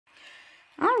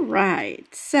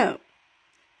Alright, so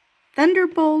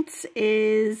Thunderbolts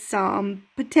is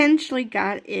potentially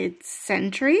got its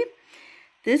Sentry.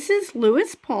 This is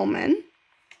Lewis Pullman,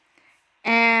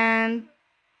 and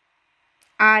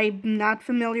I'm not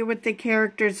familiar with the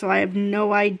character, so I have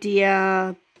no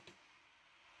idea,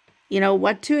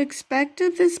 what to expect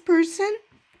of this person.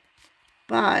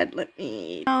 But let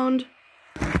me found.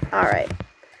 Alright,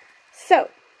 so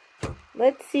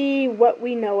let's see what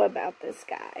we know about this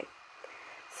guy.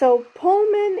 So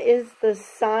Pullman is the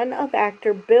son of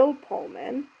actor Bill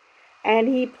Pullman, and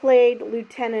he played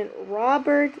Lieutenant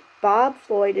Robert Bob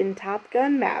Floyd in Top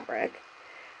Gun Maverick.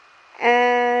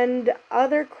 And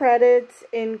other credits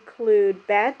include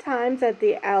Bad Times at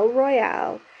the El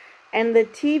Royale and the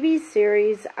TV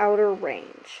series Outer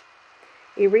Range.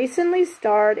 He recently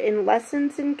starred in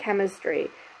Lessons in Chemistry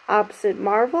opposite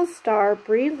Marvel star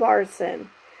Brie Larson,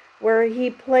 where he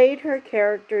played her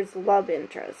character's love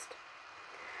interest.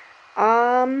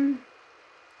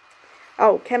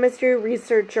 Chemistry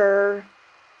researcher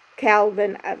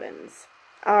Calvin Evans.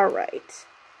 Alright.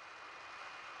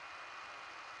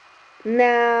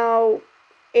 Now,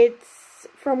 it's,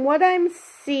 from what I'm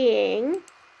seeing,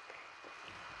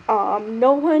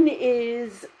 no one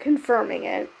is confirming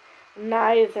it.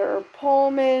 Neither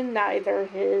Pullman, neither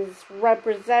his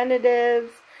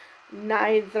representatives,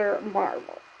 neither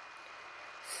Marvel.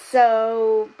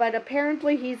 So, but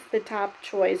apparently he's the top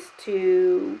choice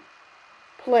to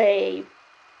play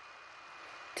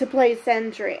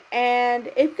Sentry.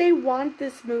 And if they want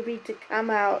this movie to come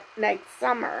out next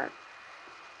summer,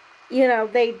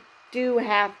 they do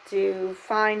have to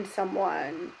find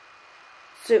someone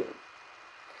soon.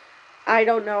 I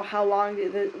don't know how long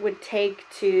it would take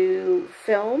to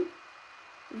film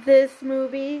this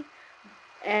movie,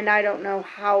 and I don't know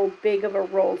how big of a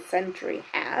role Sentry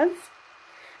has,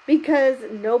 because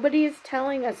nobody is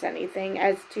telling us anything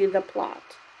as to the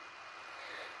plot.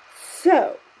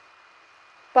 So,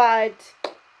 but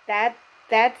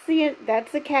that's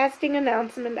the casting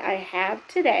announcement I have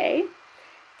today.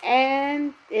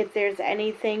 And if there's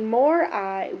anything more,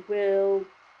 I will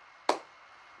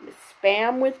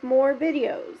spam with more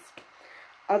videos.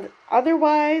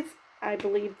 Otherwise, I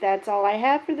believe that's all I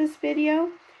have for this video,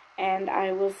 and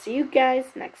I will see you guys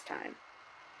next time.